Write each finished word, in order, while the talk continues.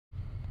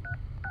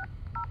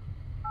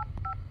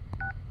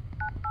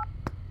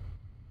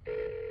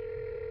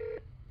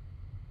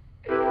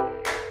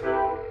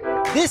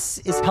This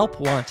is Help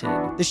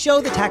Wanted, the show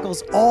that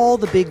tackles all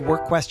the big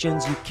work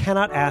questions you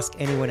cannot ask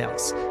anyone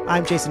else.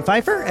 I'm Jason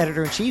Pfeiffer,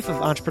 editor-in-chief of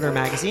Entrepreneur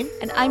Magazine.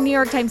 And I'm New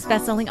York Times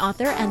bestselling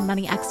author and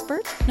money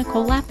expert,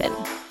 Nicole Lapin.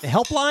 The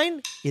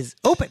helpline is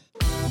open.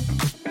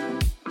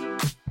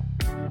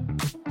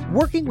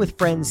 Working with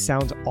friends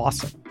sounds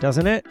awesome,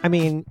 doesn't it? I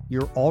mean,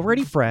 you're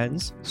already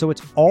friends, so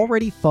it's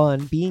already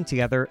fun being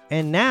together,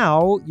 and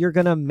now you're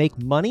going to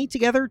make money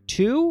together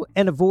too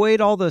and avoid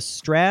all the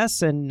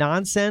stress and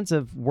nonsense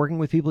of working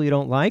with people you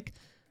don't like.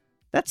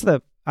 That's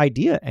the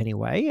idea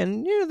anyway,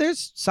 and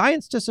there's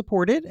science to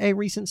support it. A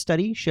recent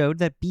study showed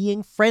that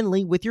being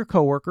friendly with your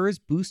coworkers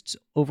boosts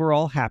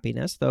overall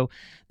happiness, though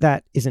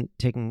that isn't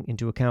taking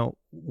into account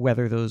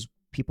whether those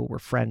people were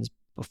friends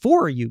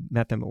before you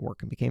met them at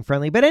work and became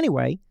friendly. But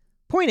anyway,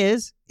 point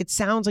is, it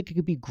sounds like it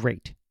could be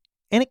great,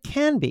 and it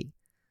can be.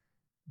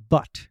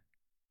 But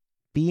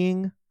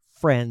being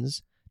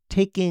friends,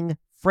 taking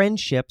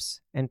friendships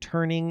and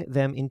turning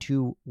them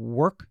into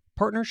work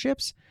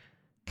partnerships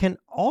can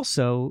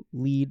also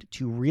lead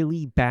to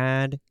really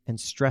bad and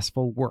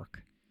stressful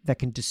work that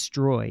can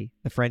destroy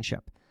the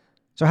friendship.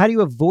 So how do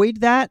you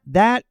avoid that?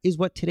 That is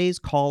what today's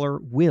caller,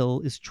 Will,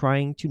 is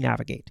trying to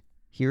navigate.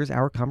 Here's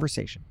our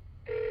conversation.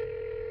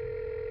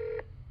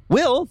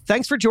 Will,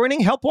 thanks for joining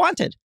Help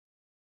Wanted.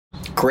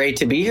 Great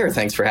to be here.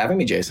 Thanks for having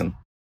me, Jason.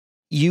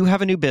 You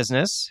have a new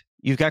business.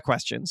 You've got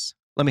questions.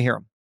 Let me hear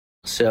them.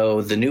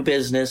 So the new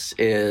business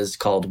is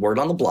called Word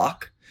on the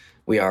Block.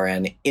 We are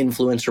an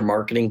influencer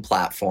marketing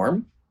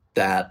platform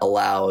that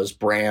allows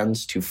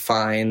brands to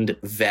find,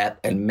 vet,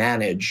 and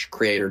manage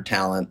creator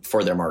talent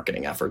for their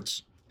marketing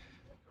efforts.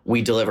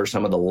 We deliver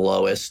some of the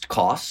lowest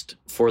cost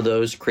for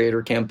those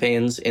creator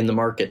campaigns in the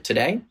market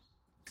today.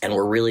 And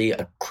we're really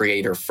a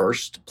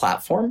creator-first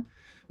platform,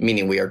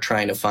 meaning we are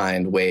trying to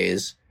find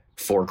ways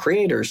for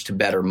creators to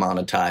better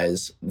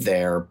monetize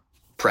their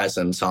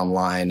presence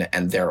online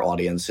and their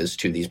audiences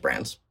to these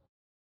brands.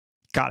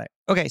 Got it.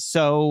 Okay,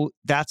 so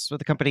that's what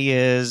the company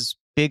is.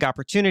 Big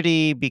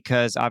opportunity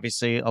because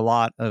obviously a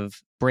lot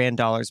of brand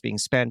dollars being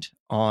spent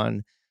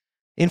on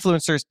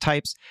influencers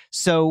types.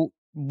 So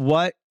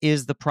what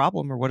is the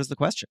problem or what is the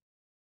question?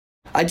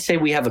 I'd say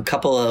we have a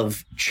couple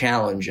of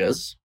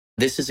challenges.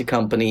 This is a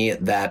company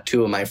that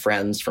two of my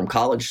friends from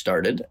college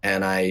started,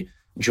 and I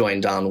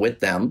joined on with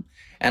them.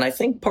 And I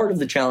think part of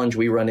the challenge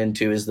we run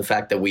into is the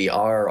fact that we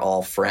are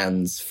all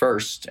friends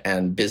first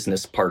and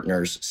business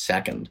partners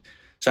second.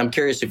 So I'm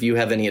curious if you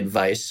have any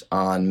advice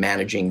on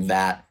managing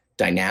that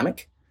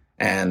dynamic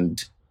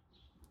and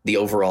the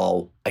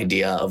overall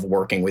idea of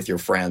working with your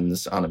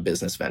friends on a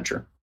business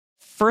venture.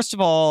 First of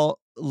all,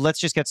 let's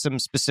just get some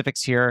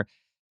specifics here.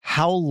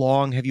 How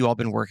long have you all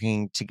been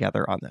working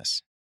together on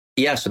this?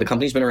 Yeah, so the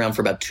company's been around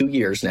for about 2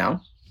 years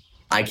now.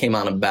 I came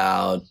on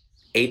about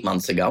 8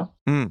 months ago.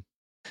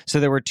 So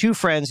there were two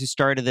friends who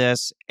started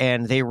this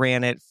and they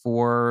ran it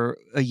for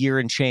a year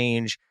and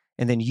change.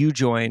 And then you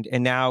joined.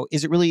 And now,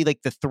 is it really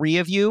like the three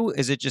of you?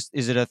 Is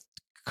it a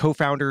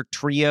co-founder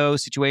trio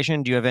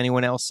situation? Do you have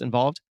anyone else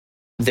involved?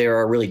 There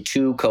are really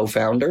two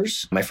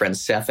co-founders, my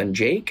friends Seth and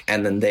Jake.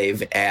 And then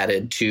they've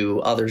added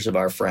two others of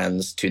our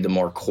friends to the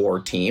more core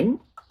team.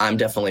 I'm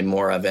definitely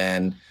more of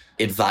an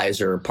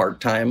advisor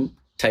part-time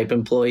type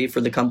employee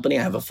for the company.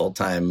 I have a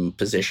full-time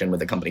position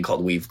with a company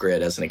called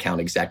WeaveGrid as an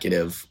account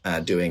executive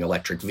doing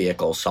electric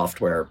vehicle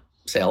software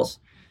sales.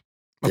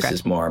 This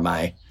is more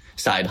my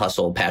side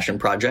hustle passion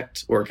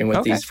project working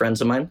with these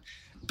friends of mine.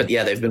 But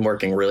yeah, they've been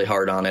working really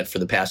hard on it for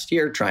the past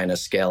year, trying to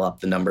scale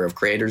up the number of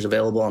creators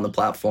available on the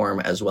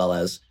platform, as well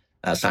as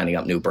signing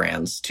up new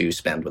brands to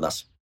spend with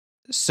us.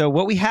 So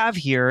what we have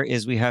here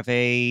is we have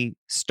a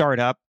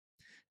startup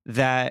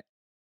that,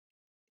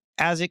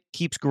 as it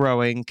keeps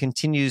growing,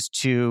 continues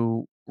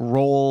to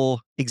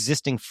roll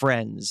existing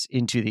friends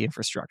into the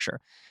infrastructure.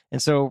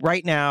 And so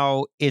right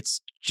now,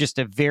 it's just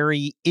a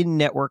very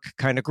in-network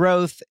kind of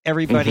growth.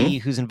 Everybody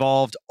who's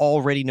involved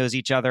already knows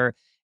each other.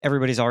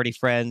 Everybody's already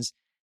friends.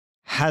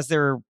 Has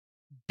there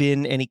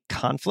been any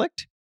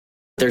conflict?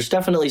 There's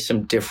definitely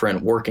some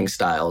different working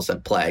styles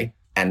at play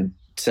and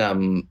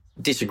some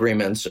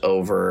disagreements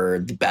over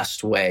the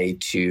best way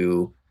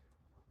to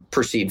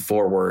proceed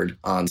forward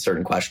on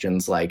certain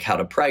questions like how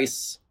to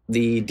price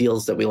the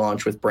deals that we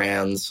launch with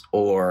brands,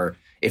 or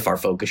if our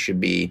focus should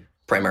be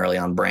primarily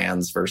on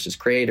brands versus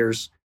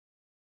creators.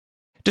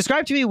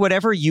 Describe to me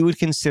whatever you would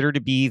consider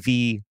to be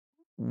the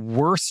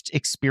worst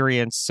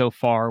experience so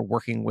far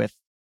working with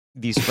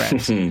these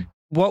friends.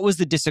 What was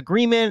the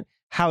disagreement?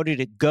 How did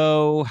it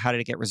go? How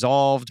did it get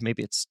resolved?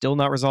 Maybe it's still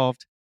not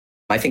resolved.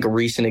 I think a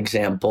recent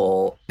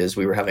example is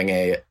we were having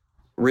a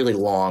really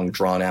long,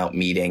 drawn-out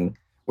meeting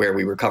where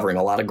we were covering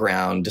a lot of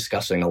ground,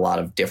 discussing a lot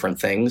of different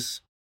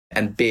things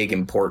and big,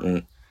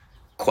 important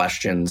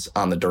questions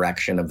on the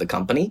direction of the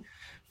company.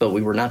 But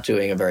we were not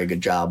doing a very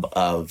good job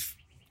of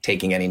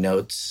taking any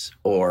notes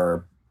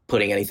or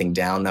putting anything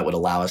down that would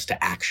allow us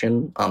to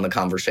action on the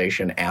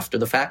conversation after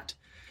the fact.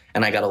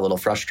 And I got a little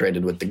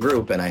frustrated with the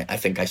group. And I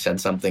think I said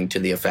something to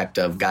the effect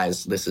of,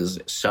 guys, this is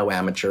so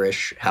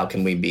amateurish. How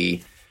can we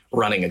be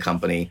running a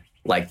company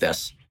like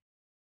this?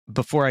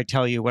 before I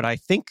tell you what I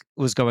think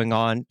was going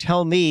on,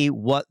 tell me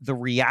what the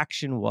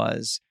reaction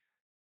was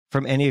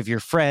from any of your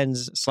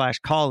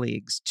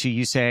friends/colleagues to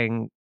you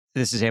saying,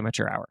 this is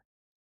amateur hour.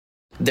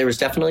 There was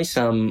definitely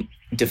some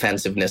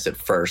defensiveness at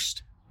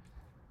first,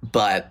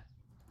 but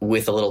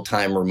with a little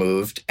time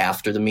removed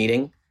after the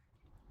meeting,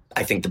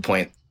 I think the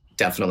point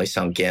definitely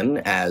sunk in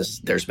as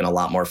there's been a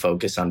lot more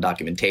focus on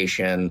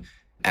documentation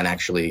and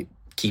actually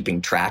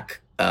keeping track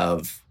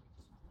of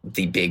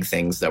the big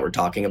things that we're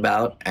talking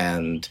about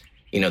and,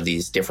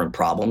 these different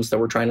problems that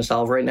we're trying to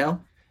solve right now.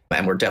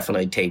 And we're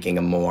definitely taking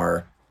a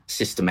more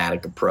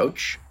systematic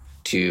approach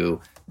to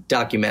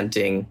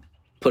documenting,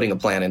 putting a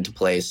plan into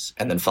place,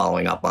 and then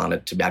following up on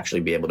it to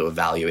actually be able to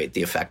evaluate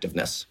the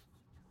effectiveness.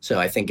 So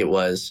I think it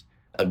was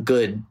a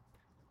good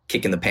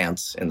kick in the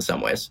pants in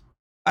some ways.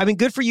 I mean,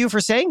 good for you for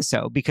saying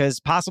so,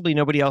 because possibly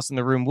nobody else in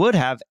the room would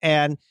have.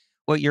 And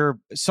what you're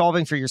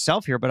solving for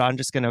yourself here, but I'm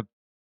just going to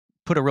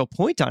put a real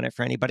point on it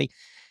for anybody,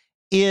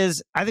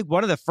 is I think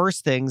one of the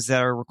first things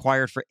that are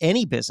required for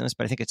any business,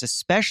 but I think it's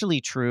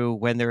especially true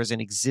when there is an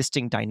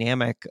existing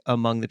dynamic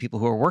among the people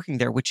who are working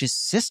there, which is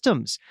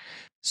systems.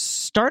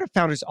 Startup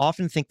founders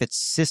often think that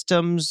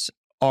systems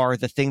are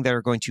the thing that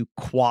are going to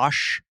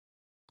quash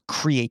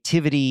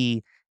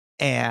creativity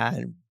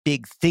and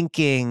big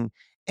thinking.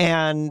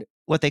 And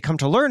what they come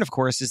to learn, of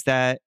course, is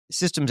that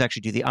systems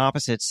actually do the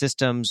opposite.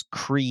 Systems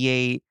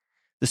create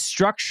the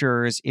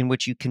structures in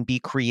which you can be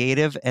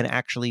creative and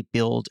actually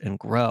build and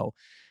grow.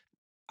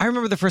 I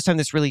remember the first time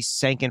this really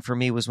sank in for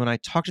me was when I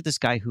talked to this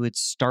guy who had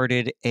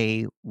started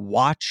a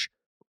watch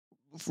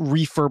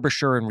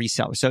refurbisher and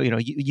reseller. So,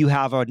 you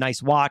have a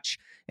nice watch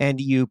and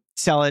you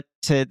sell it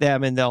to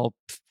them and they'll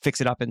fix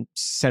it up and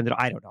send it.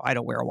 I don't know. I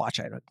don't wear a watch.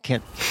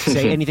 Can't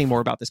say anything more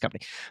about this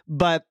company.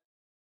 But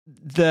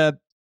the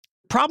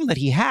problem that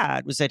he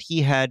had was that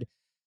he had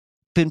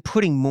been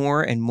putting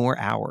more and more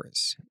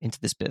hours into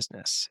this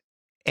business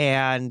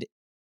and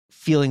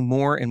feeling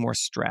more and more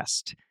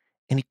stressed.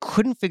 And he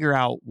couldn't figure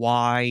out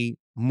why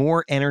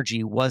more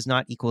energy was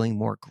not equaling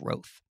more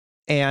growth.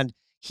 And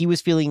he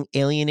was feeling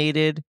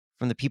alienated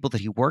from the people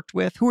that he worked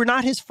with, who were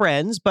not his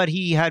friends, but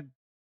he had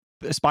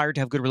aspired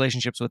to have good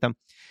relationships with them.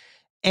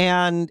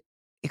 And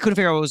he couldn't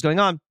figure out what was going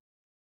on.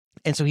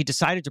 And so he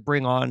decided to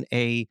bring on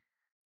a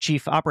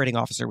chief operating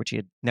officer, which he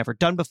had never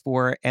done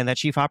before. And that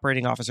chief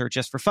operating officer,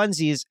 just for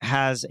funsies,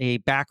 has a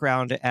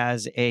background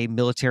as a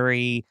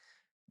military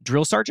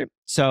drill sergeant.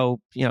 So,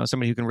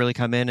 somebody who can really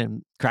come in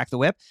and crack the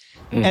whip.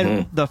 Mm-hmm.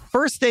 And the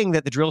first thing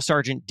that the drill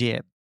sergeant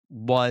did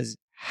was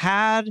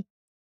had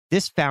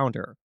this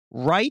founder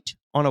write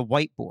on a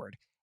whiteboard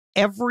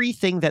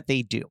everything that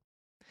they do,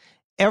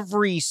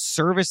 every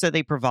service that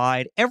they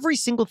provide, every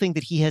single thing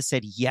that he has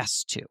said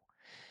yes to.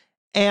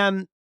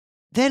 And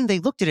then they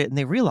looked at it and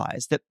they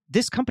realized that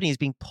this company is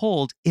being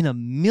pulled in a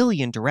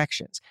million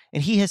directions.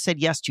 And he has said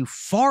yes to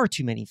far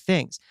too many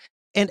things.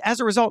 And as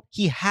a result,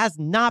 he has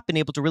not been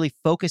able to really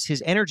focus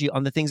his energy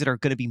on the things that are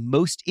going to be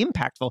most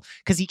impactful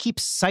because he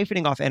keeps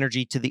siphoning off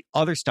energy to the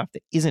other stuff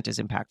that isn't as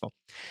impactful.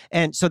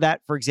 And so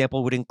that, for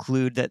example, would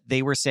include that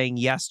they were saying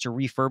yes to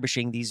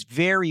refurbishing these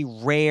very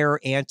rare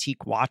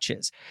antique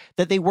watches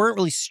that they weren't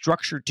really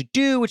structured to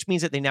do, which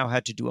means that they now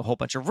had to do a whole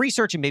bunch of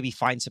research and maybe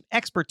find some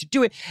expert to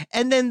do it.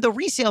 And then the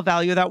resale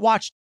value of that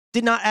watch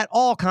did not at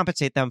all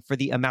compensate them for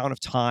the amount of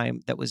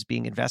time that was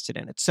being invested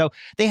in it. So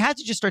they had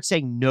to just start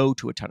saying no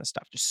to a ton of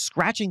stuff, just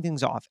scratching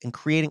things off and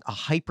creating a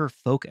hyper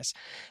focus.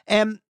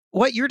 And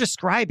what you're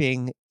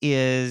describing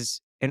is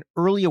an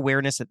early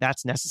awareness that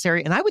that's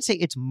necessary. And I would say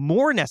it's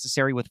more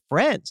necessary with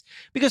friends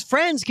because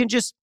friends can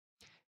just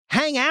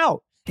hang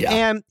out. Yeah.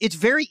 And it's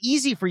very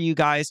easy for you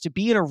guys to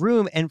be in a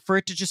room and for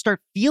it to just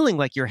start feeling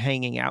like you're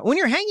hanging out. When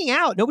you're hanging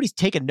out, nobody's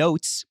taking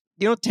notes.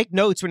 You don't take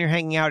notes when you're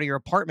hanging out at your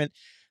apartment.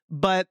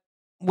 But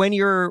when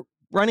you're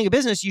running a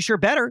business, you sure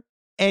better.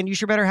 And you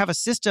sure better have a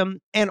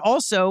system. And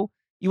also,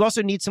 you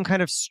also need some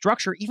kind of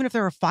structure, even if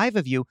there are 5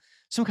 of you,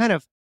 some kind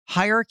of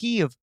hierarchy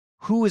of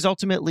who is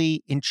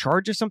ultimately in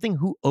charge of something,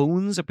 who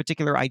owns a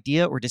particular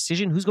idea or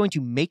decision, who's going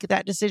to make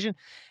that decision.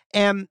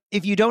 And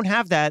if you don't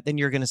have that, then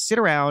you're going to sit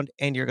around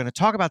and you're going to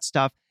talk about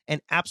stuff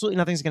and absolutely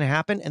nothing's going to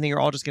happen. And then you're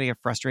all just going to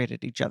get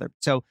frustrated at each other.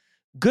 So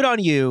good on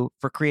you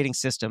for creating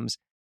systems.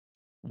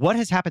 What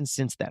has happened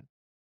since then?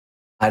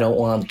 I don't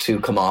want to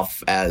come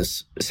off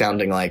as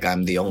sounding like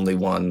I'm the only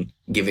one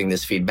giving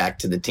this feedback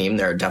to the team.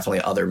 There are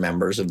definitely other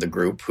members of the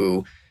group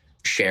who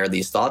share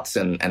these thoughts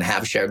and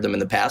have shared them in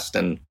the past.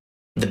 And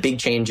the big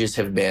changes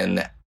have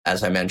been,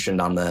 as I mentioned,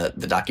 on the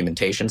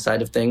documentation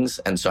side of things.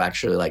 And so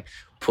actually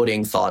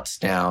putting thoughts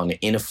down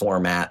in a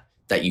format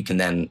that you can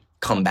then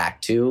come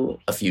back to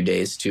a few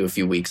days to a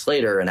few weeks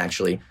later and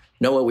actually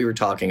know what we were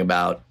talking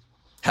about,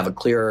 have a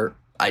clear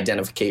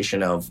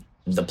identification of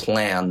the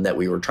plan that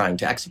we were trying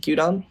to execute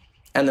on.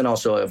 And then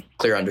also a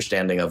clear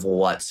understanding of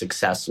what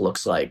success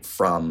looks like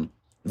from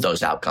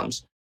those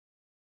outcomes.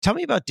 Tell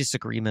me about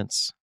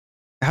disagreements.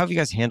 How have you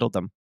guys handled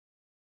them?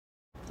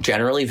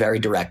 Generally, very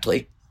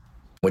directly,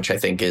 which I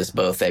think is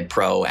both a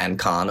pro and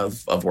con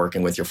of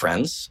working with your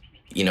friends.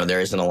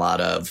 There isn't a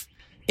lot of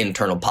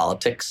internal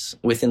politics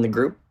within the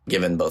group.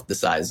 given both the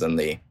size and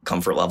the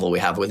comfort level we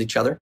have with each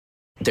other.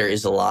 There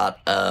is a lot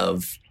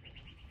of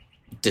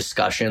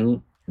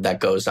discussion that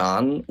goes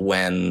on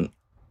when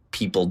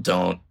people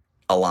don't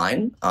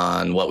align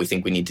on what we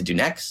think we need to do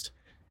next.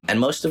 And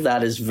most of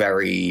that is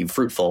very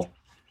fruitful.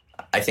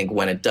 I think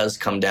when it does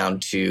come down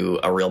to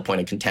a real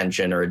point of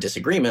contention or a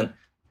disagreement,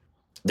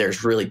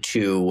 there's really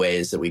two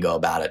ways that we go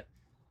about it.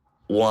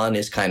 One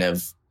is kind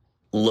of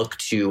look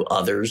to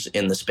others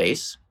in the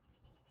space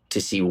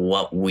to see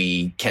what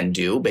we can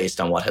do based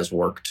on what has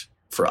worked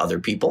for other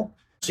people.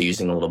 So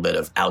using a little bit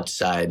of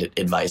outside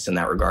advice in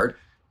that regard.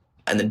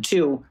 And then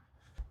two,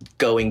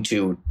 going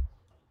to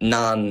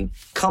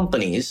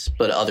non-companies,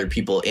 but other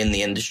people in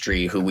the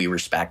industry who we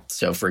respect.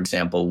 So for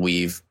example,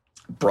 we've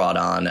brought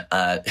on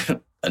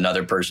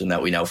another person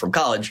that we know from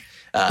college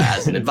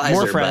as an advisor.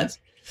 More friends.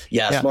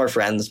 Yes, more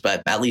friends,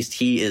 but at least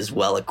he is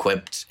well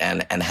equipped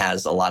and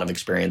has a lot of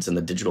experience in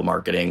the digital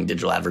marketing,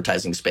 digital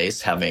advertising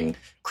space, having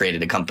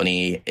created a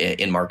company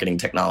in marketing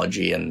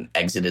technology and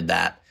exited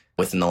that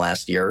within the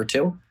last year or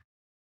two.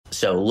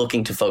 So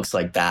looking to folks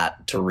like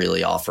that to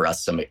really offer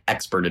us some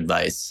expert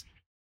advice.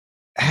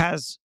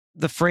 Has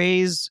the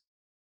phrase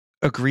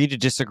agree to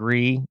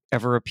disagree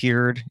ever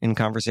appeared in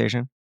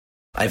conversation?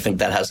 I think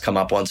that has come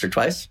up once or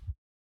twice.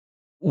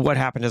 What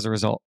happened as a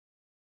result?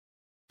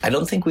 I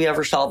don't think we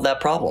ever solved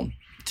that problem,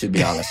 to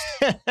be honest.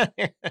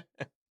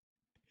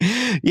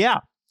 Yeah.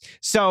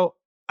 So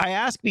I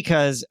ask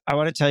because I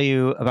want to tell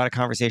you about a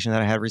conversation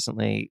that I had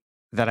recently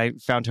that I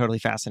found totally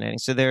fascinating.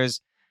 So there's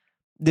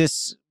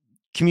this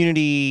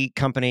community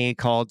company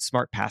called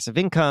Smart Passive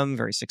Income,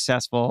 very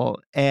successful.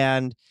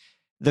 And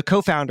the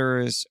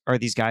co-founders are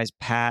these guys,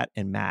 Pat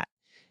and Matt.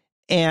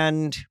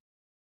 And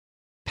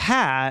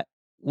Pat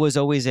was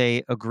always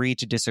a agree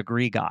to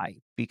disagree guy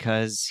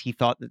because he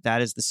thought that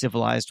that is the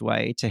civilized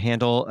way to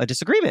handle a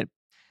disagreement.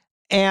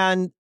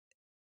 And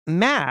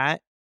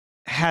Matt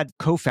had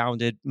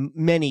co-founded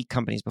many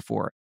companies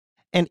before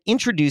and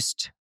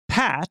introduced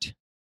Pat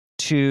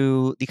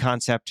to the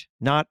concept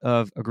not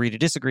of agree to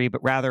disagree,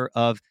 but rather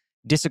of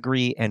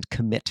disagree and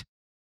commit.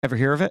 Ever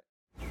hear of it?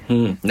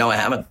 No, I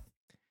haven't.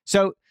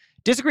 So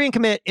disagree and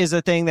commit is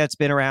a thing that's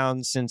been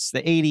around since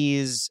the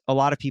 80s. A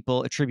lot of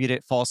people attribute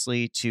it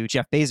falsely to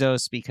Jeff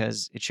Bezos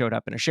because it showed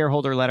up in a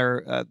shareholder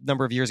letter a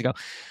number of years ago.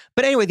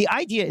 But anyway, the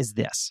idea is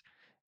this,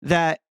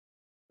 that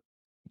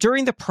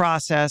during the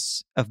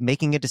process of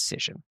making a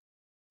decision,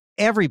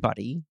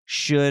 everybody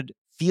should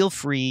feel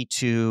free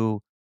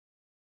to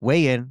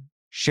weigh in,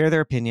 share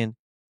their opinion,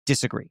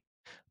 disagree.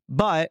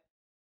 But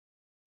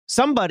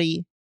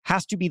somebody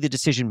has to be the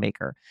decision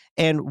maker.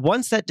 And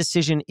once that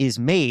decision is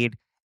made,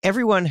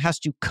 everyone has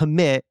to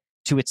commit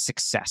to its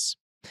success.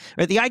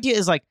 Right? The idea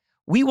is like,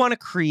 we want to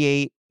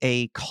create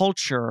a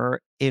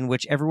culture in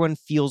which everyone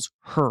feels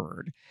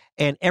heard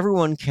and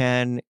everyone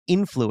can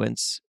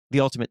influence the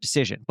ultimate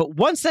decision. But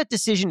once that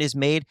decision is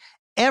made,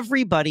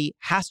 everybody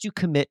has to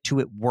commit to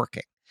it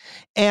working.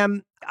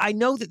 And I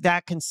know that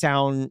that can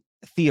sound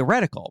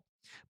theoretical,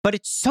 but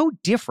it's so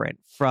different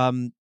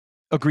from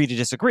agree to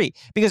disagree,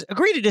 because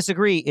agree to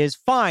disagree is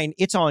fine.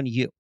 It's on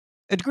you.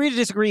 Agree to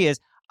disagree is,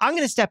 I'm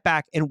going to step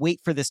back and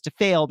wait for this to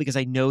fail because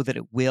I know that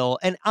it will.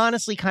 And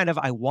honestly, kind of,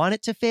 I want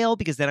it to fail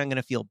because then I'm going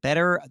to feel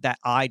better that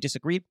I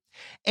disagreed.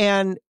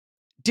 And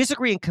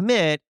disagree and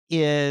commit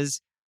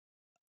is,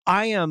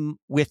 I am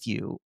with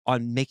you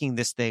on making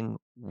this thing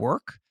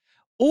work,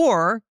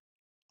 or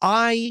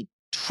I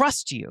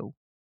trust you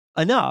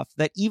enough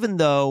that even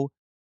though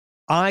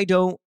I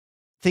don't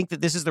think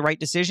that this is the right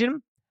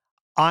decision,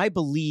 I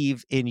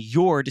believe in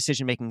your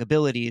decision-making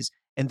abilities,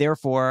 and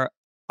therefore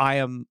I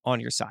am on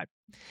your side.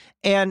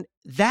 And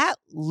that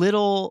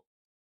little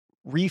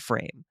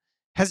reframe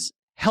has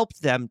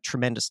helped them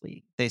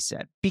tremendously, they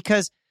said,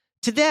 because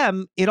to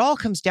them, it all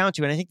comes down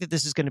to, and I think that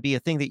this is going to be a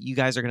thing that you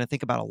guys are going to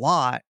think about a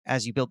lot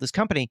as you build this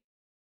company,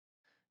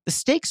 the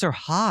stakes are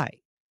high.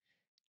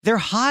 They're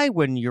high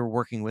when you're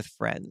working with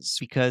friends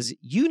because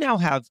you now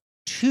have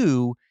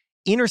two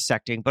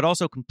intersecting, but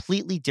also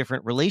completely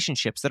different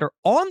relationships that are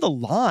on the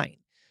line.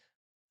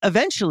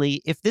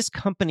 Eventually, if this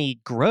company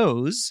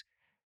grows,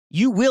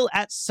 you will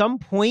at some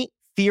point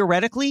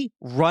theoretically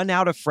run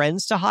out of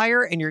friends to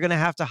hire, and you're going to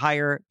have to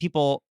hire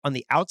people on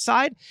the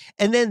outside.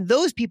 And then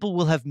those people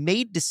will have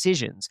made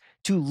decisions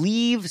to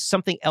leave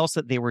something else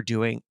that they were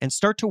doing and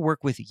start to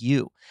work with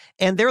you.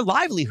 And their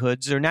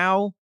livelihoods are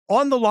now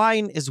on the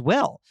line as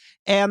well.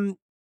 And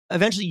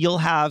eventually you'll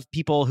have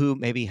people who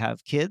maybe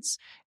have kids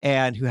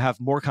and who have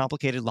more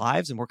complicated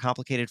lives and more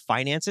complicated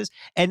finances.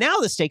 And now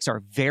the stakes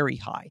are very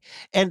high.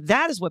 And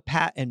that is what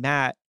Pat and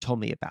Matt told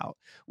me about,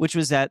 which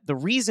was that the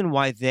reason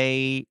why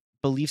they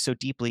believe so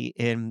deeply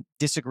in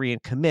disagree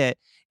and commit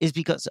is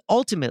because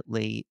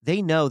ultimately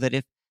they know that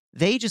if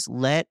they just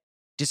let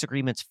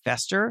disagreements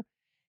fester,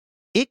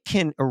 it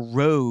can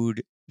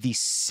erode the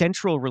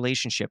central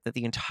relationship that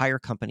the entire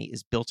company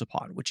is built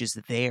upon, which is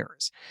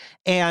theirs.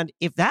 And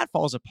if that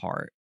falls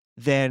apart,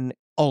 then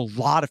a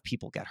lot of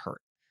people get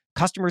hurt.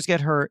 Customers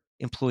get hurt,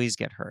 employees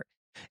get hurt.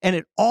 And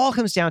it all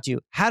comes down to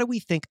how do we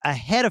think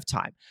ahead of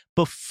time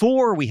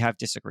before we have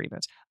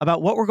disagreements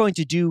about what we're going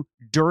to do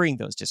during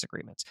those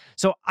disagreements.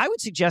 So I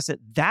would suggest that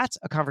that's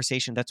a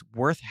conversation that's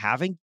worth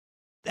having.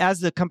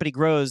 As the company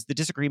grows, the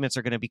disagreements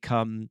are going to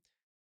become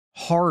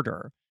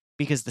harder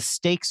because the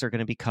stakes are going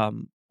to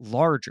become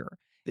larger.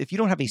 If you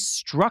don't have a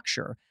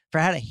structure for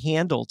how to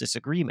handle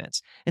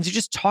disagreements and to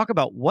just talk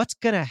about what's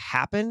going to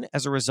happen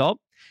as a result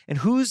and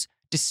whose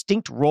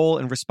distinct role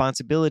and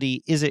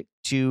responsibility is it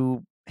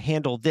to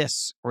handle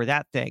this or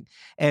that thing,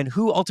 and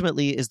who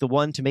ultimately is the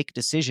one to make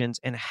decisions,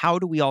 and how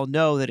do we all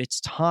know that it's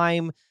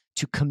time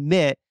to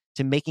commit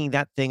to making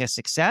that thing a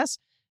success,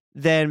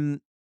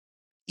 then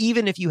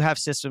even if you have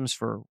systems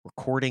for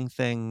recording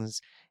things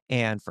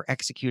and for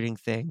executing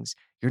things,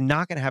 you're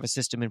not going to have a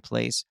system in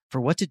place for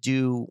what to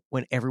do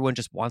when everyone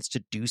just wants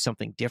to do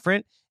something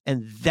different.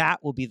 And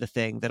that will be the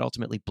thing that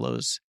ultimately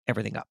blows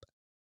everything up.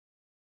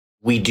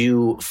 We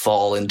do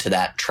fall into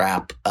that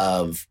trap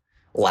of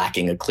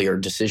lacking a clear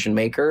decision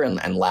maker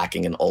and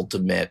lacking an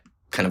ultimate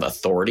kind of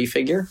authority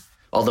figure.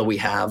 Although we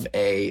have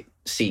a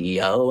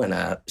CEO and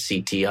a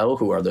CTO,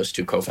 who are those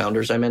two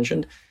co-founders I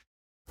mentioned,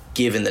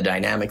 given the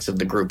dynamics of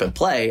the group at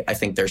play, I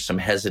think there's some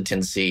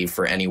hesitancy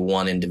for any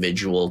one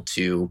individual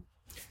to,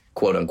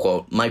 quote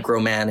unquote,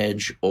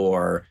 micromanage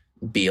or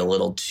be a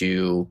little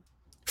too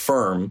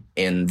firm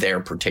in their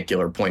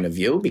particular point of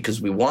view,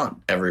 because we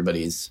want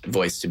everybody's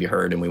voice to be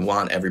heard and we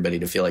want everybody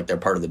to feel like they're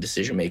part of the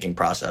decision-making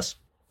process.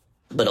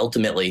 But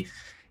ultimately,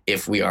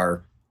 if we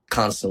are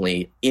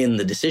constantly in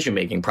the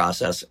decision-making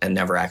process and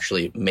never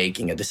actually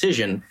making a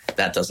decision,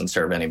 that doesn't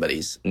serve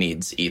anybody's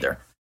needs either.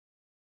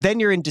 Then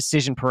you're in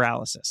decision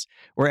paralysis,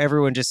 where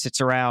everyone just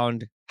sits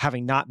around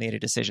having not made a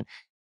decision.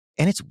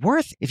 And it's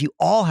worth, if you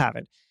all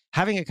haven't,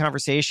 having a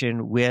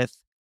conversation with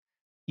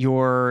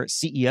your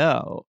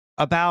CEO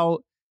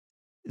about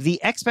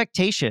the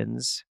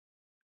expectations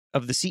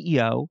of the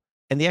CEO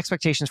and the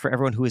expectations for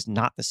everyone who is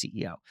not the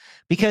CEO.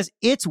 Because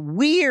it's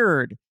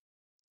weird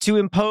to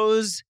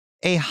impose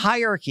a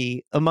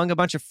hierarchy among a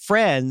bunch of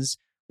friends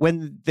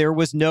when there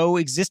was no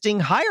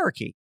existing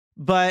hierarchy.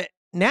 But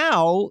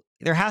now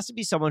there has to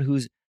be someone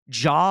whose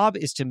job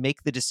is to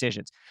make the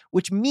decisions,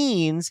 which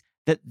means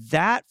that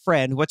that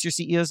friend, what's your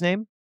CEO's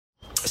name?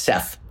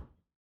 Seth.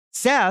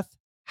 Seth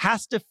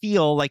has to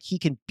feel like he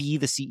can be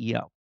the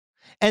CEO.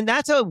 And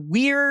that's a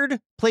weird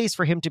place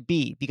for him to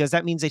be, because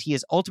that means that he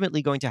is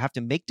ultimately going to have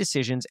to make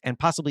decisions and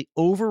possibly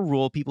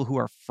overrule people who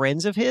are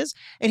friends of his.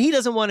 And he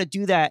doesn't want to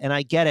do that. And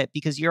I get it,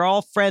 because you're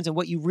all friends. And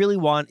what you really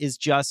want is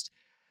just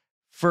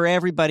for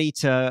everybody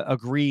to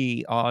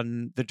agree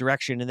on the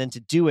direction and then to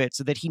do it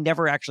so that he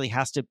never actually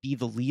has to be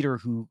the leader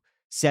who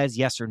says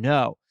yes or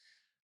no.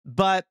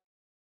 But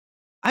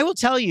I will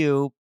tell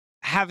you,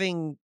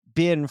 having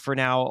been for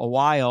now a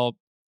while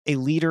a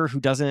leader who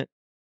doesn't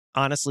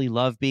honestly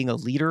love being a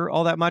leader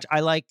all that much, I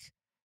like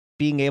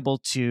being able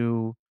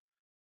to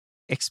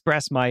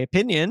express my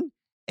opinion.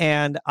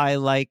 And I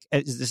like,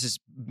 this is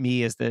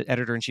me as the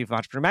editor-in-chief of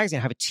Entrepreneur Magazine,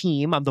 I have a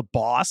team, I'm the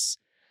boss.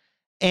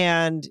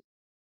 And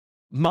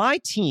my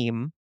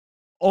team,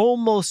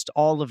 almost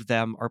all of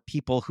them are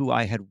people who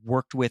I had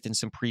worked with in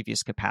some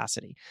previous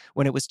capacity.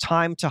 When it was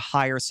time to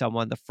hire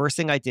someone, the first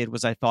thing I did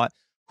was I thought,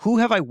 who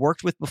have I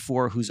worked with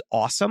before who's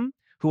awesome,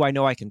 who I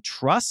know I can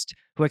trust,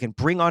 who I can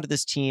bring onto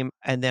this team,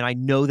 and then I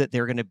know that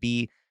they're going to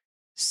be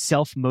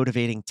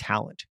self-motivating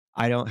talent.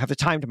 I don't have the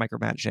time to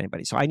micromanage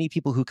anybody. So I need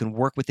people who can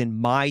work within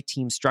my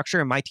team structure,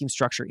 and my team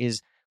structure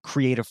is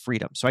creative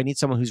freedom. So I need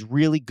someone who's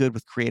really good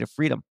with creative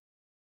freedom.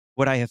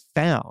 What I have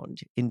found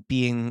in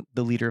being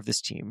the leader of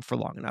this team for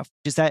long enough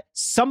is that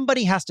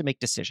somebody has to make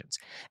decisions.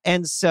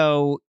 And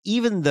so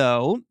even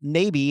though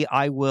maybe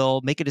I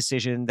will make a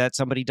decision that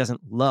somebody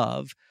doesn't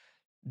love,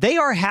 they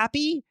are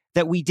happy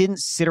that we didn't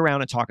sit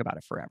around and talk about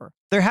it forever.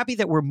 They're happy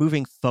that we're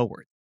moving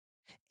forward.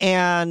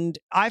 And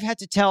I've had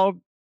to tell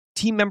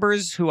team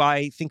members who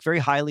I think very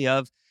highly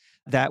of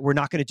that we're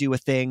not going to do a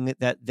thing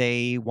that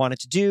they wanted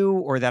to do,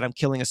 or that I'm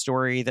killing a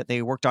story that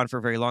they worked on for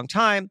a very long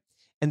time,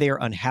 and they are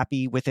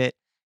unhappy with it.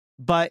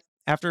 But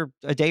after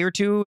a day or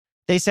two,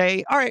 they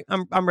say, all right,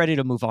 I'm ready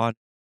to move on.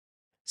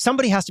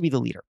 Somebody has to be the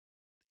leader.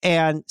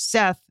 And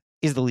Seth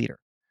is the leader,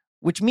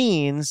 which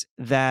means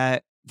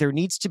that there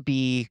needs to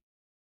be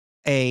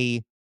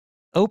a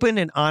open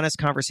and honest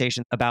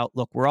conversation about,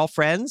 look, we're all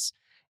friends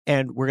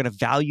and we're going to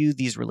value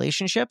these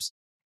relationships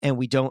and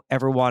we don't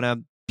ever want to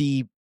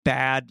be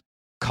bad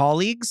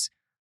colleagues.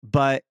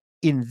 But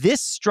in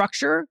this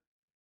structure,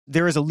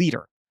 there is a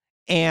leader.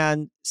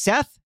 And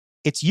Seth,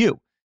 it's you.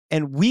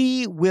 And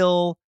we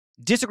will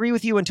disagree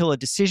with you until a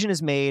decision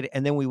is made,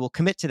 and then we will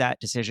commit to that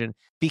decision,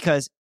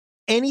 because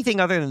anything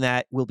other than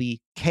that will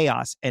be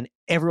chaos and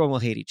everyone will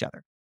hate each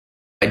other.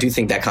 I do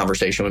think that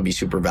conversation would be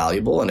super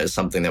valuable and is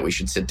something that we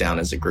should sit down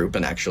as a group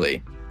and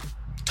actually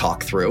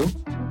talk through.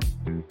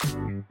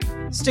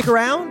 Stick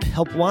around.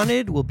 Help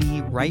Wanted will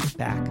be right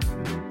back.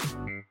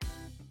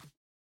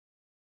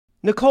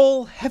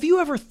 Nicole, have you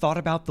ever thought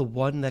about the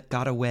one that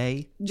got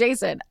away?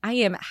 Jason, I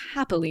am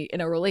happily in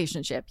a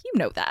relationship. You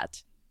know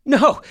that.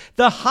 No,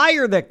 the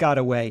hire that got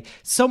away.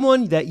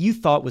 Someone that you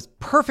thought was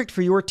perfect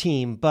for your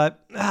team,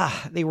 but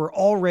they were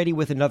already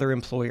with another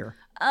employer.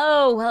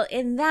 Oh, well,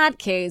 in that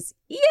case,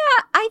 yeah,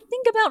 I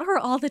think about her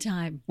all the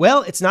time.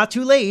 Well, it's not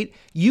too late.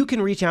 You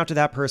can reach out to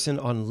that person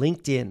on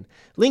LinkedIn.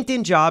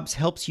 LinkedIn Jobs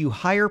helps you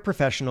hire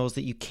professionals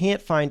that you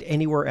can't find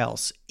anywhere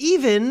else,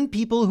 even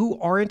people who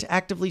aren't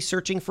actively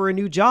searching for a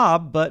new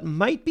job but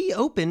might be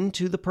open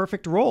to the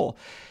perfect role.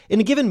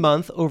 In a given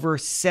month, over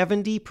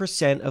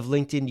 70% of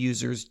LinkedIn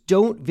users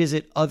don't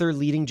visit other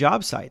leading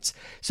job sites.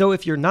 So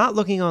if you're not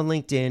looking on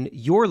LinkedIn,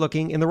 you're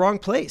looking in the wrong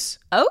place.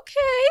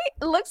 Okay,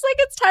 looks like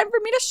it's time for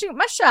me to shoot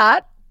my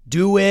shot.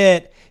 Do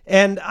it.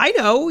 And I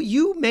know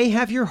you may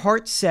have your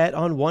heart set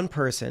on one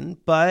person,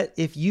 but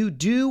if you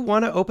do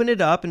want to open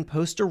it up and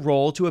post a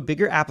role to a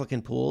bigger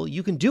applicant pool,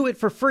 you can do it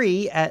for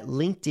free at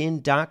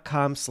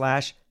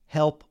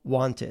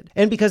linkedin.com/helpwanted.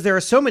 And because there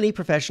are so many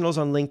professionals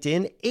on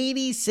LinkedIn,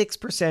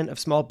 86% of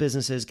small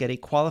businesses get a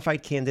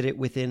qualified candidate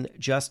within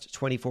just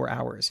 24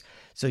 hours.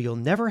 So you'll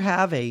never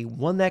have a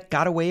one that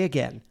got away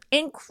again.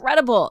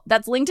 Incredible.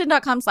 That's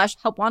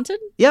linkedin.com/helpwanted.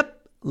 Yep.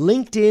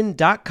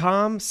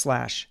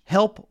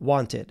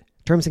 LinkedIn.com/helpwanted.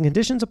 Terms and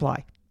conditions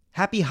apply.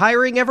 Happy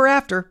hiring ever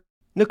after.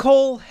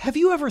 Nicole, have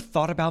you ever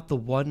thought about the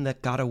one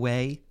that got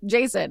away?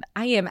 Jason,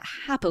 I am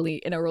happily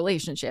in a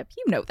relationship.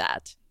 You know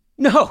that.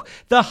 No,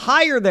 the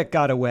hire that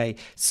got away.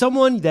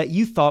 Someone that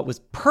you thought was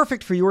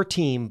perfect for your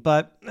team,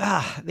 but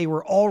they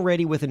were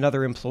already with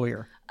another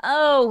employer.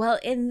 Oh, well,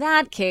 in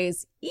that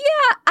case, yeah,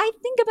 I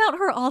think about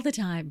her all the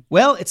time.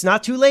 Well, it's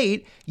not too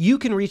late. You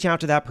can reach out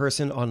to that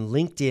person on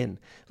LinkedIn.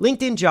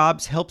 LinkedIn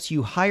Jobs helps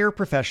you hire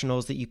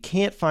professionals that you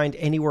can't find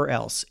anywhere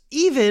else,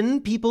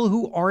 even people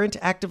who aren't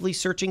actively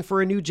searching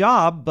for a new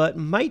job but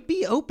might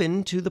be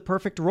open to the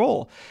perfect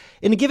role.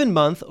 In a given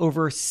month,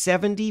 over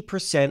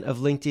 70% of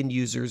LinkedIn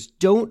users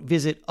don't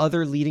visit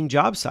other leading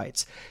job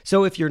sites.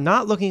 So if you're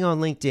not looking on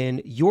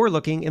LinkedIn, you're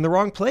looking in the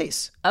wrong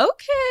place.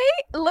 Okay,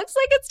 looks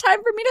like it's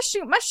time for me to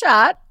shoot my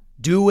shot.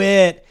 Do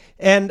it.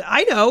 And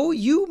I know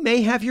you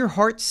may have your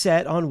heart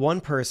set on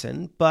one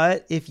person,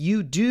 but if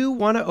you do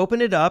want to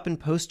open it up and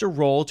post a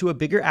role to a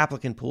bigger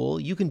applicant pool,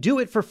 you can do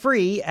it for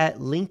free at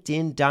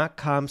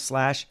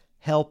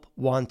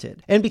linkedin.com/helpwanted.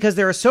 And because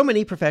there are so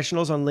many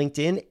professionals on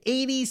LinkedIn,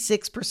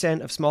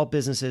 86% of small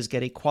businesses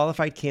get a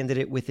qualified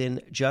candidate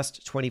within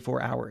just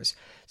 24 hours.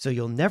 So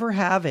you'll never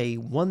have a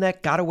one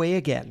that got away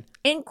again.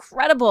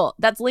 Incredible.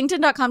 That's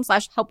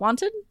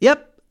linkedin.com/helpwanted.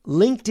 Yep.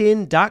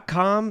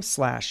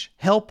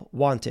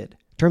 LinkedIn.com/helpwanted.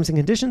 Terms and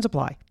conditions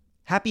apply.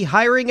 Happy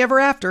hiring ever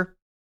after.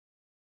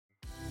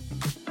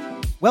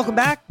 Welcome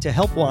back to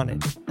Help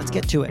Wanted. Let's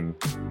get to it.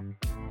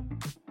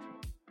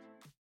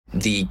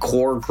 The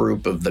core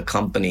group of the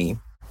company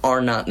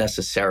are not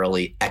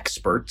necessarily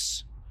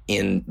experts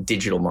in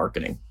digital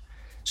marketing.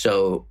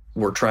 So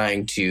we're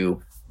trying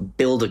to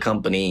build a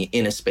company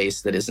in a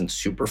space that isn't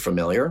super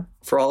familiar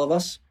for all of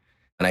us.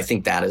 And I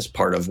think that is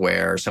part of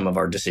where some of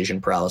our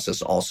decision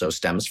paralysis also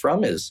stems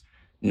from, is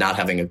not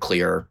having a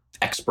clear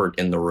expert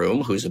in the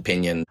room whose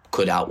opinion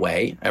could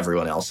outweigh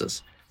everyone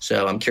else's.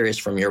 So I'm curious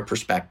from your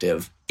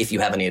perspective, if you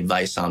have any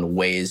advice on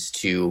ways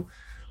to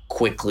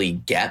quickly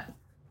get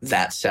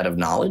that set of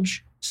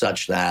knowledge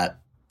such that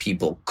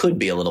people could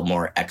be a little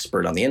more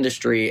expert on the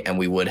industry and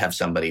we would have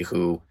somebody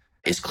who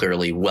is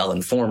clearly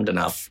well-informed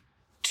enough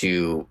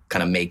to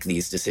kind of make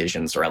these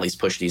decisions, or at least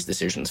push these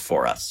decisions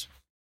for us.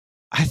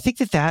 I think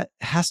that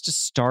has to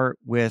start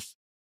with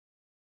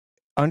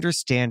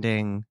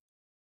understanding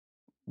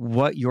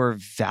what your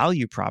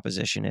value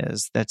proposition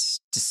is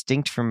that's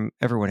distinct from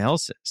everyone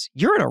else's.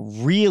 You're in a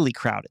really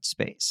crowded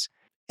space.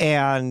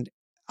 And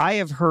I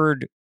have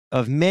heard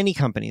of many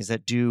companies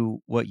that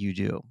do what you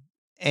do.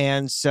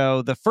 And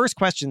so the first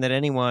question that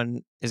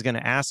anyone is going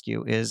to ask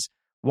you is,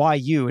 why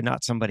you and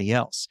not somebody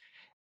else?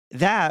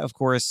 That, of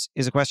course,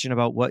 is a question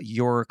about what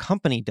your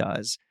company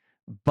does.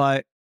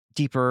 But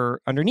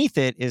deeper underneath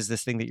it is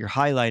this thing that you're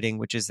highlighting,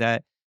 which is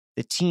that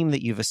the team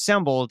that you've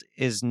assembled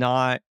is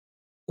not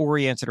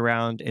oriented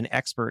around an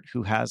expert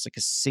who has like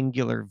a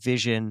singular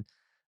vision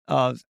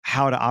of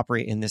how to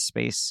operate in this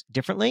space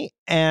differently.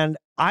 And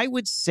I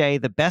would say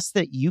the best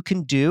that you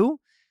can do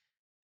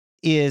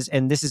is,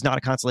 and this is not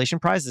a consolation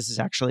prize, this is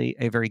actually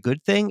a very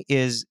good thing,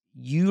 is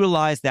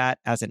utilize that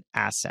as an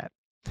asset.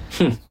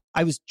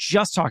 I was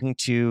just talking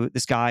to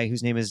this guy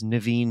whose name is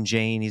Naveen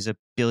Jain. He's a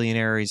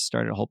billionaire. He's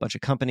started a whole bunch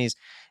of companies.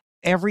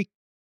 Every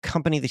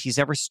company that he's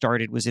ever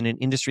started was in an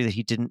industry that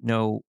he didn't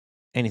know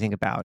anything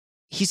about.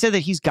 He said that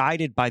he's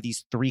guided by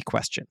these three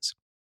questions.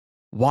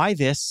 Why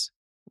this?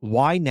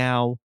 Why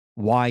now?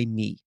 Why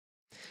me?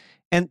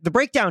 And the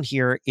breakdown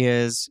here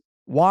is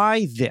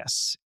why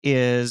this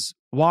is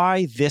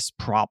why this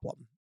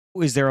problem?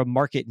 Is there a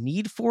market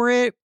need for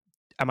it?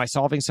 Am I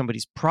solving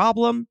somebody's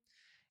problem?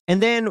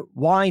 And then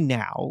why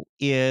now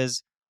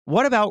is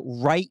what about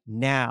right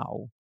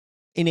now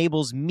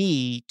enables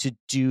me to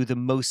do the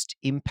most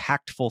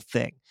impactful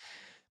thing?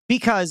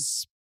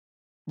 Because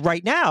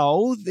right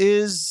now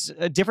is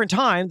a different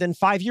time than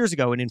 5 years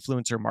ago in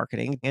influencer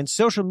marketing and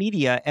social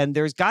media. And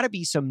there's got to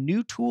be some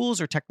new tools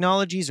or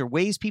technologies or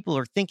ways people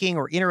are thinking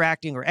or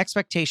interacting or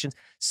expectations,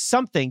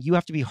 something you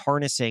have to be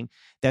harnessing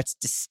that's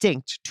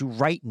distinct to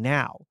right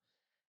now.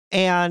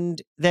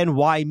 And then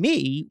why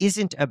me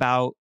isn't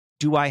about,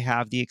 do I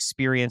have the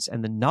experience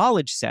and the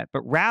knowledge set,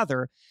 but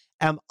rather,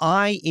 am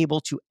I able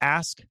to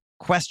ask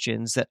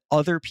questions that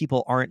other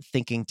people aren't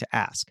thinking to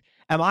ask?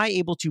 Am I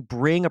able to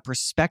bring a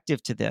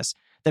perspective to this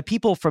that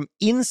people from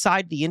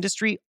inside the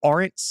industry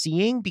aren't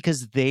seeing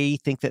because they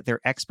think that they're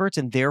experts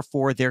and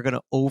therefore they're going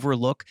to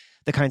overlook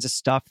the kinds of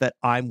stuff that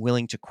I'm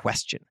willing to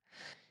question?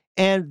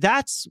 And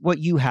that's what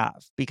you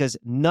have, because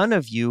none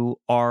of you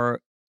are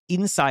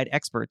inside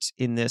experts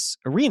in this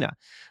arena,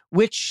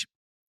 which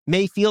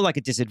may feel like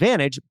a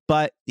disadvantage,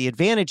 but the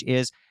advantage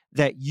is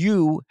that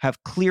you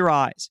have clear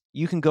eyes.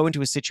 You can go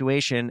into a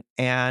situation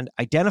and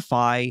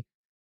identify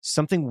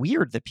something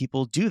weird that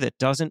people do that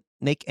doesn't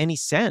make any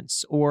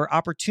sense, or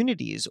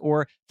opportunities,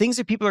 or things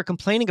that people are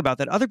complaining about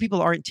that other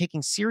people aren't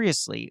taking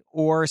seriously,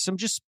 or some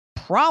just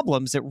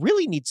problems that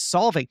really need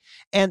solving.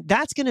 And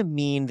that's going to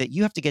mean that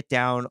you have to get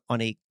down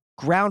on a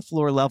ground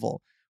floor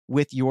level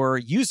with your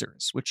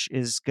users, which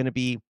is going to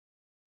be,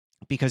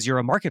 because you're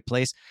a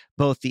marketplace,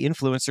 both the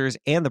influencers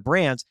and the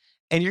brands,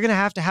 and you're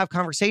going to have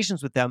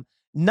conversations with them,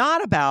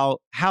 not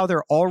about how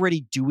they're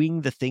already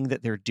doing the thing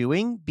that they're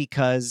doing,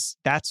 because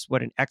that's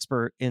what an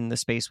expert in the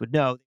space would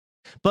know,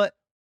 but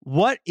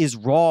what is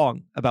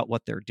wrong about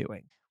what they're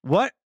doing?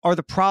 What are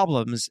the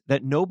problems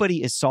that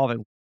nobody is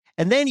solving?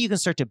 And then you can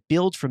start to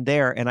build from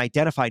there and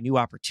identify new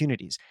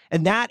opportunities.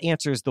 And that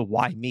answers the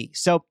why me.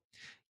 So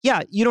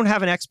yeah, you don't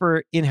have an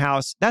expert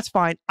in-house. That's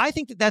fine. I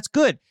think that that's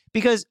good,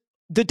 because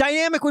the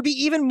dynamic would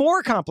be even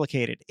more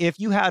complicated if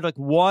you had like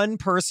one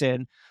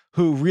person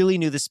who really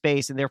knew the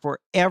space, and therefore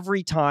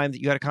every time that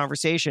you had a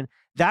conversation,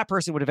 that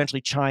person would eventually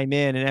chime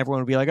in and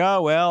everyone would be like,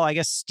 oh, well, I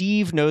guess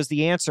Steve knows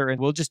the answer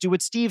and we'll just do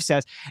what Steve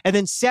says. And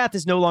then Seth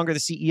is no longer the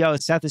CEO.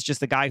 Seth is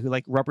just the guy who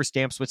like rubber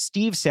stamps what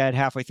Steve said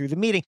halfway through the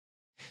meeting.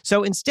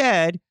 So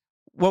instead,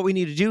 what we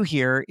need to do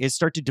here is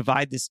start to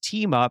divide this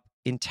team up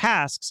in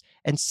tasks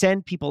and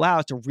send people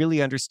out to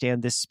really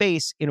understand this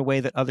space in a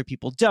way that other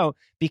people don't,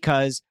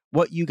 because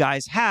what you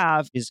guys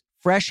have is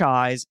fresh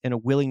eyes and a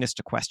willingness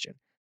to question.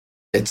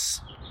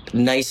 It's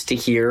nice to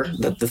hear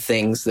that the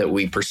things that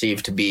we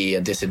perceive to be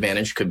a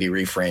disadvantage could be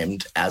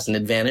reframed as an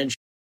advantage.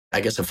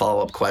 I guess a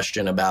follow-up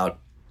question about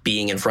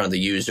being in front of the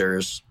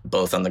users,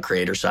 both on the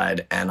creator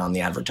side and on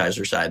the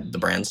advertiser side, the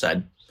brand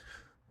side.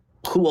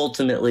 Who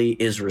ultimately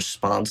is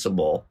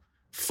responsible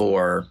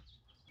for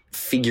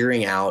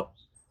figuring out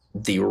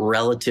the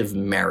relative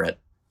merit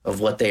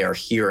of what they are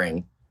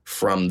hearing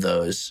from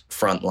those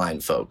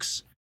frontline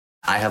folks?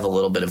 I have a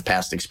little bit of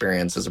past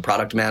experience as a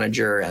product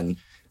manager, and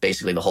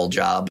basically the whole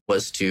job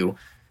was to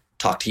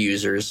talk to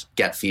users,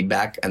 get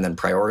feedback, and then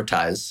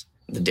prioritize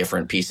the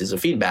different pieces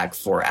of feedback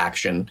for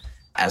action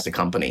as a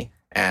company.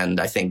 And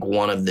I think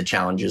one of the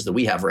challenges that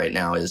we have right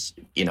now is,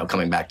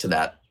 coming back to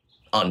that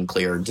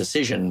unclear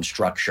decision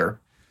structure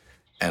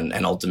and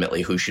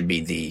ultimately who should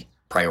be the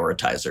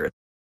prioritizer.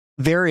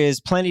 There is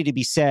plenty to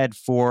be said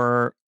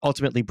for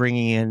ultimately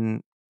bringing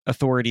in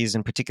authorities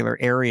in particular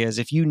areas.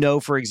 If you know,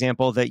 for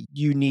example, that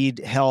you need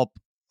help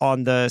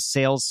on the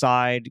sales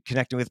side,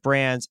 connecting with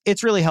brands,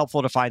 it's really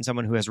helpful to find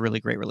someone who has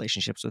really great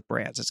relationships with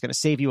brands. It's going to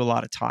save you a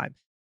lot of time.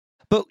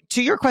 But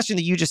to your question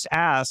that you just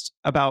asked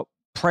about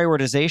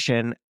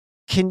prioritization,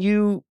 can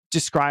you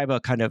describe a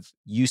kind of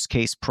use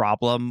case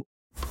problem?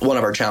 One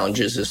of our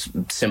challenges is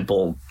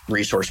simple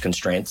resource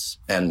constraints.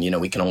 And,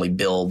 we can only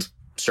build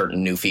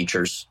certain new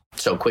features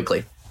so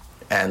quickly.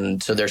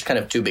 And so there's kind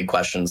of two big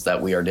questions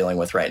that we are dealing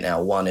with right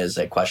now. One is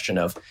a question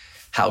of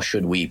how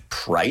should we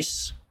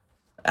price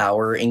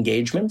our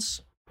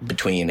engagements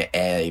between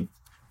a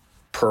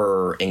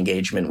per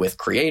engagement with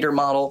creator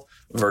model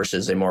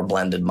versus a more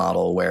blended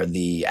model where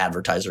the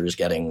advertiser is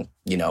getting,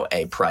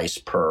 a price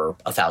per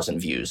 1,000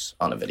 views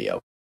on a video.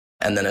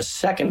 And then a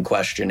second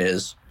question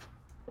is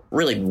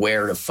really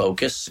where to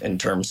focus in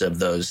terms of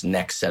those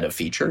next set of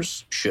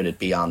features. Should it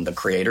be on the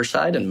creator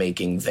side and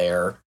making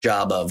their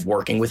job of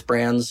working with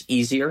brands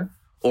easier?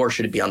 Or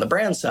should it be on the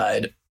brand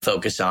side,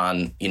 focus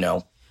on,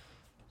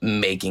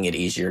 making it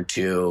easier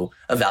to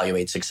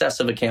evaluate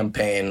success of a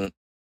campaign?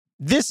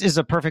 This is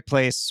a perfect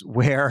place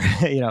where,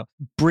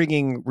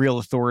 bringing real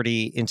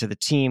authority into the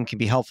team can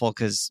be helpful,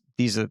 because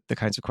these are the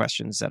kinds of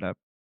questions that a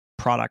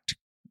product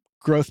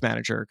growth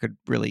manager could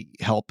really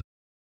help.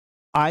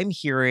 I'm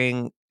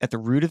hearing at the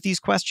root of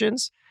these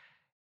questions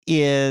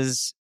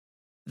is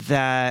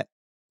that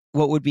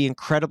what would be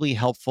incredibly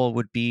helpful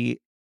would be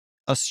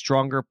a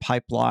stronger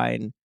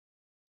pipeline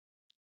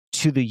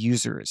to the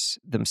users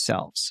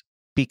themselves,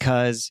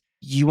 because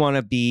you want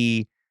to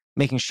be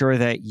making sure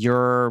that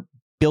you're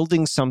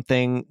building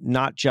something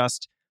not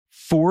just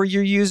for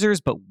your users,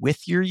 but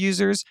with your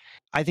users.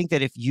 I think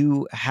that if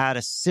you had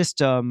a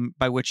system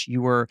by which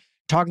you were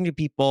talking to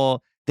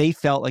people, they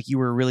felt like you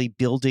were really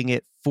building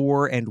it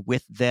for and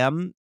with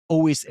them,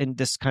 always in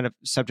this kind of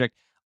subject,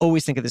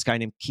 always think of this guy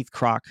named Keith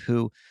Krach,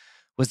 who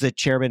was the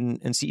chairman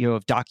and CEO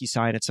of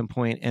DocuSign at some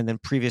point, and then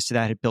previous to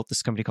that had built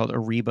this company called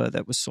Ariba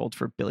that was sold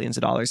for billions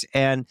of dollars.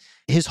 And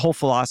his whole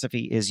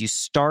philosophy is you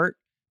start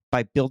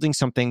by building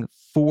something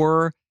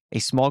for a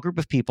small group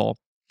of people,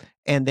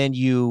 and then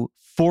you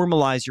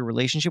formalize your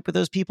relationship with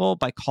those people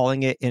by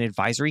calling it an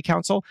advisory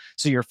council.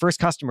 So your first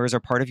customers are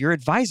part of your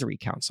advisory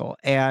council,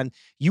 and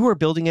you are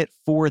building it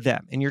for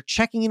them, and you're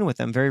checking in with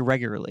them very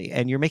regularly,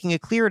 and you're making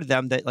it clear to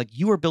them that like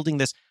you are building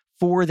this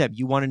for them.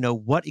 You want to know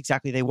what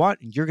exactly they want,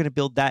 and you're going to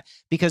build that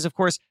because, of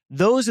course,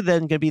 those are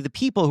then going to be the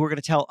people who are going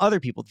to tell other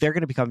people. They're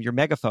going to become your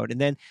megaphone.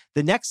 And then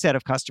the next set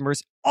of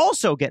customers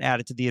also get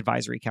added to the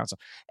advisory council.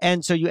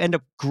 And so you end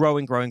up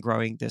growing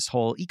this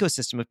whole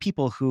ecosystem of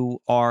people who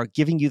are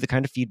giving you the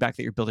kind of feedback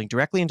that you're building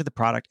directly into the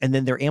product, and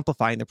then they're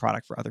amplifying the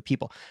product for other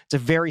people. It's a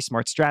very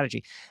smart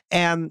strategy.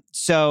 And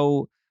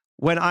so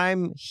when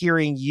I'm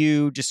hearing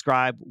you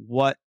describe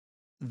what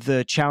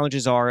the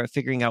challenges are of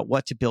figuring out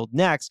what to build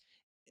next,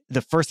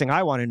 the first thing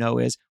I want to know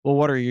is, well,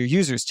 what are your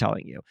users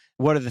telling you?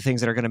 What are the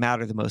things that are going to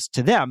matter the most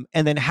to them?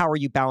 And then how are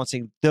you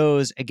balancing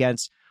those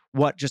against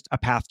what just a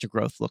path to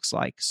growth looks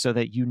like so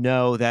that you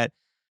know that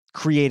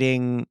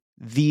creating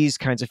these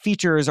kinds of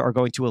features are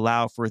going to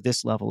allow for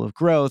this level of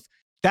growth?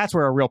 That's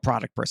where a real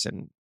product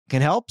person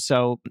can help.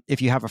 So if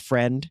you have a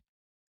friend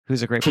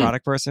who's a great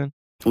product person.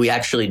 We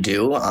actually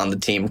do on the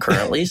team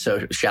currently.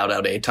 So shout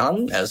out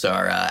Eitan as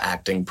our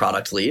acting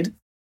product lead.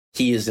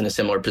 He is in a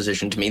similar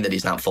position to me that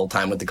he's not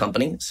full-time with the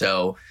company.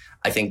 So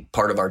I think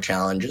part of our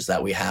challenge is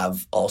that we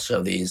have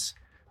also these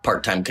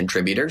part-time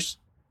contributors,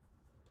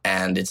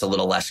 and it's a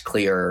little less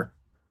clear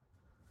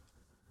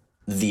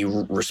the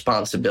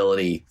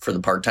responsibility for the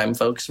part-time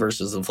folks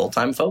versus the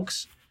full-time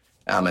folks.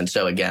 And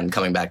so again,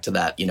 coming back to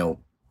that,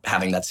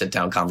 having that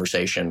sit-down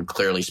conversation,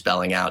 clearly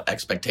spelling out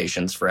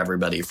expectations for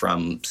everybody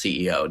from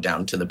CEO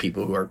down to the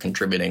people who are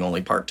contributing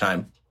only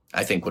part-time,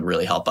 I think would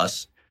really help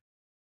us.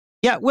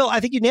 Yeah, Will, I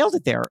think you nailed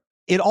it there.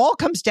 It all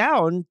comes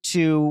down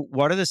to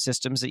what are the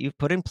systems that you've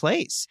put in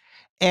place.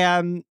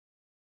 And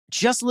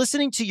just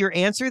listening to your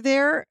answer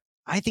there,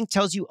 I think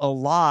tells you a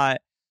lot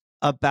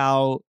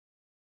about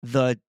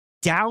the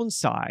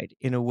downside,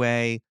 in a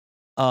way,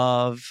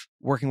 of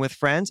working with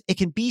friends. It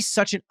can be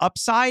such an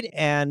upside.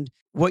 And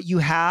what you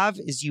have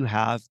is you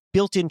have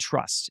built-in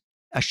trust,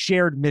 a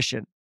shared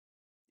mission.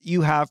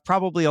 You have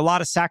probably a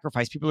lot of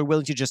sacrifice. People are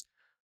willing to just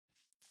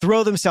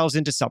throw themselves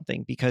into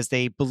something because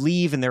they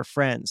believe in their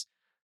friends.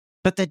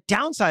 But the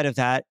downside of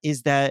that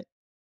is that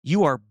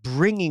you are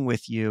bringing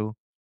with you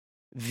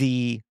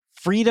the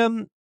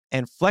freedom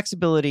and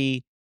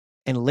flexibility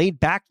and laid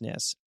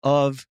backness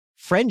of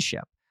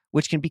friendship,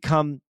 which can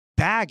become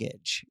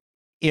baggage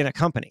in a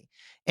company.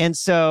 And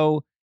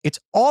so it's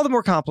all the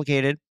more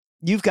complicated.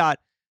 You've got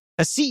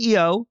a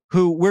CEO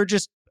who we're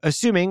just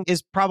assuming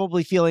is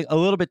probably feeling a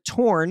little bit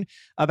torn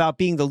about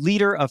being the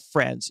leader of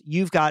friends.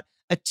 You've got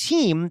a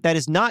team that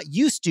is not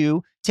used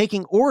to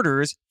taking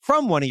orders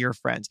from one of your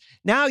friends.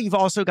 Now you've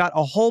also got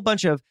a whole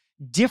bunch of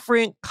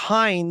different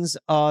kinds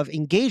of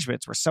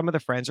engagements where some of the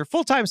friends are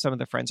full-time, some of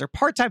the friends are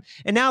part-time,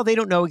 and now they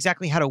don't know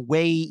exactly how to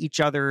weigh each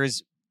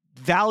other's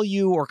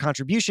value or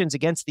contributions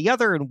against the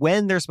other and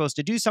when they're supposed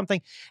to do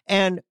something.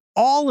 And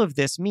all of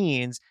this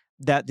means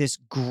that this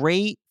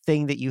great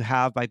thing that you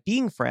have by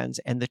being friends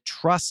and the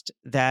trust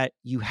that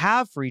you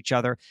have for each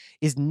other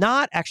is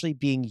not actually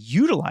being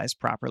utilized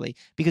properly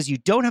because you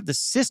don't have the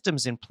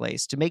systems in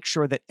place to make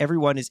sure that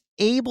everyone is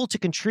able to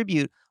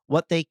contribute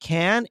what they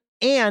can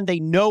and they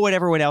know what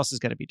everyone else is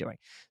going to be doing.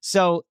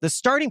 So the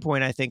starting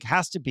point, I think,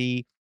 has to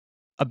be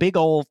a big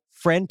old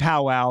friend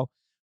powwow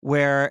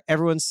where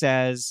everyone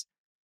says,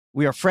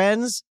 we are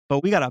friends,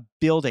 but we got to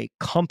build a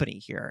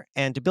company here.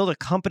 And to build a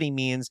company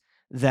means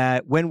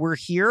that when we're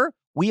here,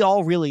 we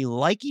all really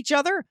like each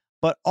other,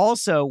 but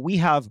also we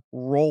have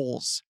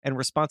roles and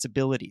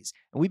responsibilities.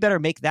 And we better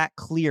make that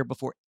clear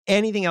before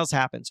anything else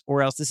happens,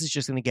 or else this is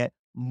just going to get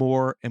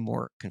more and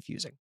more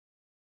confusing.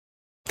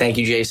 Thank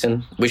you,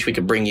 Jason. Wish we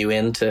could bring you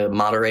in to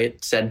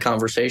moderate said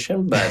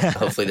conversation, but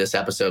hopefully this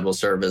episode will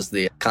serve as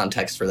the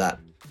context for that.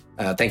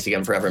 Thanks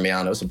again for having me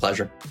on. It was a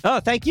pleasure. Oh,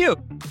 thank you.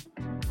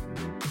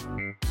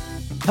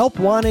 Help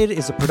Wanted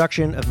is a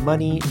production of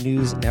Money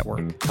News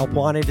Network. Help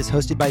Wanted is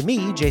hosted by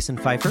me, Jason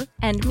Pfeiffer.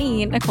 And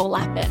me, Nicole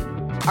Lappin.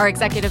 Our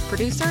executive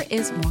producer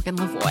is Morgan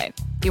Lavoie.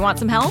 If you want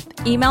some help,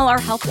 email our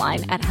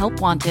helpline at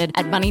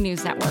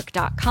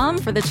helpwanted@moneynewsnetwork.com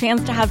for the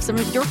chance to have some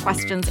of your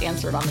questions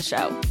answered on the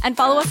show. And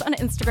follow us on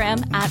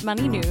Instagram at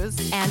Money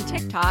News and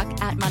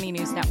TikTok at Money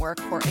News Network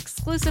for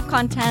exclusive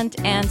content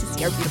and to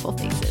see our beautiful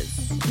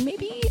faces.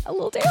 Maybe a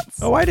little dance.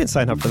 Oh, I didn't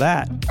sign up for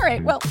that. All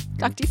right, well,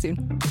 talk to you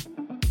soon.